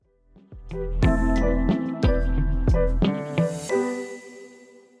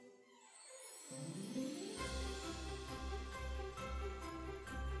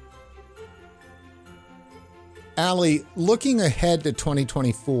Allie, looking ahead to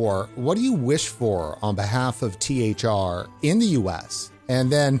 2024, what do you wish for on behalf of THR in the U.S.? And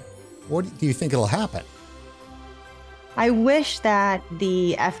then what do you think it'll happen? I wish that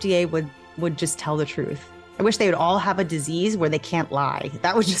the FDA would just tell the truth. I wish they would all have a disease where they can't lie.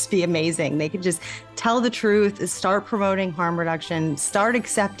 That would just be amazing. They could just tell the truth, start promoting harm reduction, start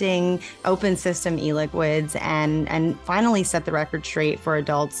accepting open system e-liquids, and finally set the record straight for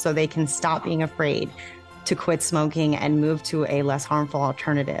adults so they can stop being afraid to quit smoking and move to a less harmful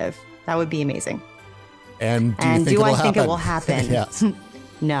alternative. That would be amazing. And do I think it will happen? Yes.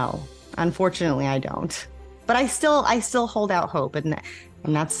 No, unfortunately, I don't. But I still hold out hope, and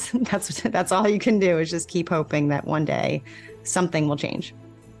that's all you can do is just keep hoping that one day something will change.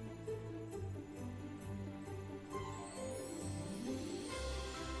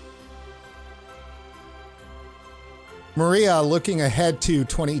 Maria, looking ahead to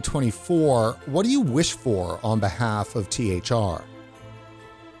 2024, what do you wish for on behalf of THR?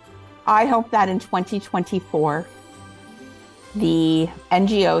 I hope that in 2024, the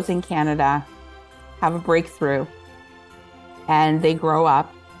NGOs in Canada have a breakthrough and they grow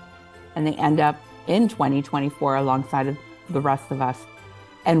up and they end up in 2024 alongside of the rest of us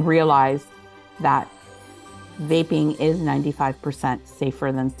and realize that vaping is 95%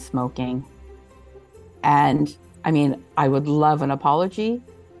 safer than smoking. And I mean, I would love an apology,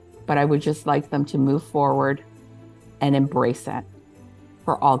 but I would just like them to move forward and embrace it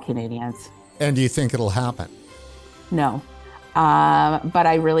for all Canadians. And do you think it'll happen? No. But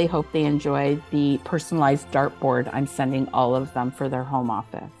I really hope they enjoy the personalized dartboard I'm sending all of them for their home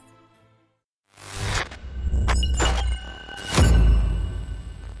office.